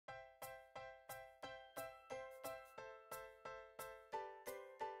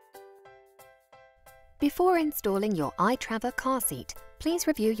Before installing your i-Traver car seat, please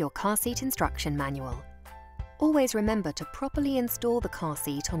review your car seat instruction manual. Always remember to properly install the car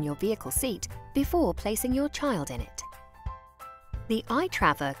seat on your vehicle seat before placing your child in it. The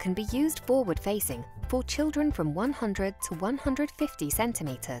i-Traver can be used forward-facing for children from 100 to 150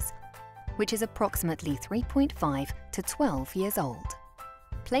 centimeters, which is approximately 3.5 to 12 years old.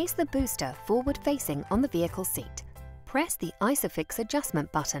 Place the booster forward-facing on the vehicle seat. Press the ISOFIX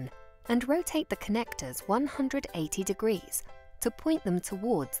adjustment button and rotate the connectors 180 degrees to point them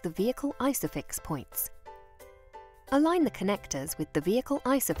towards the vehicle ISOFIX points. Align the connectors with the vehicle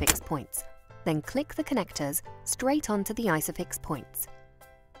ISOFIX points, then click the connectors straight onto the ISOFIX points.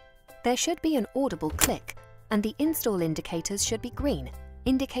 There should be an audible click, and the install indicators should be green,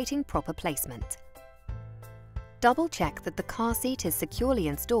 indicating proper placement. Double-check that the car seat is securely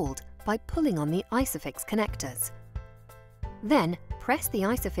installed by pulling on the ISOFIX connectors. Then, press the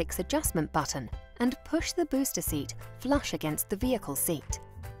ISOFIX adjustment button and push the booster seat flush against the vehicle seat.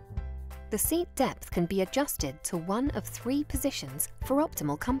 The seat depth can be adjusted to one of 3 positions for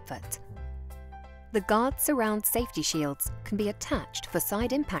optimal comfort. The guard surround safety shields can be attached for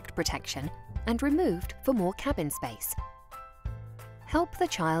side impact protection and removed for more cabin space. Help the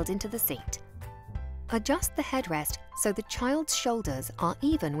child into the seat. Adjust the headrest so the child's shoulders are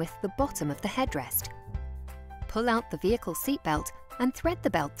even with the bottom of the headrest. Pull out the vehicle seatbelt and thread the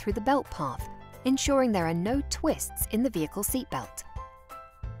belt through the belt path, ensuring there are no twists in the vehicle seatbelt.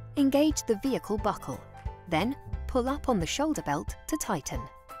 Engage the vehicle buckle, then pull up on the shoulder belt to tighten.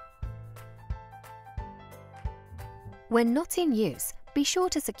 When not in use, be sure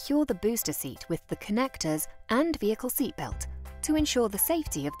to secure the booster seat with the connectors and vehicle seatbelt to ensure the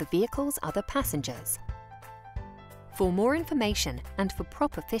safety of the vehicle's other passengers. For more information and for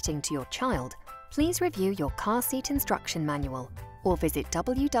proper fitting to your child, please review your car seat instruction manual or visit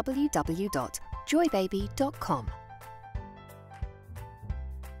www.joybaby.com.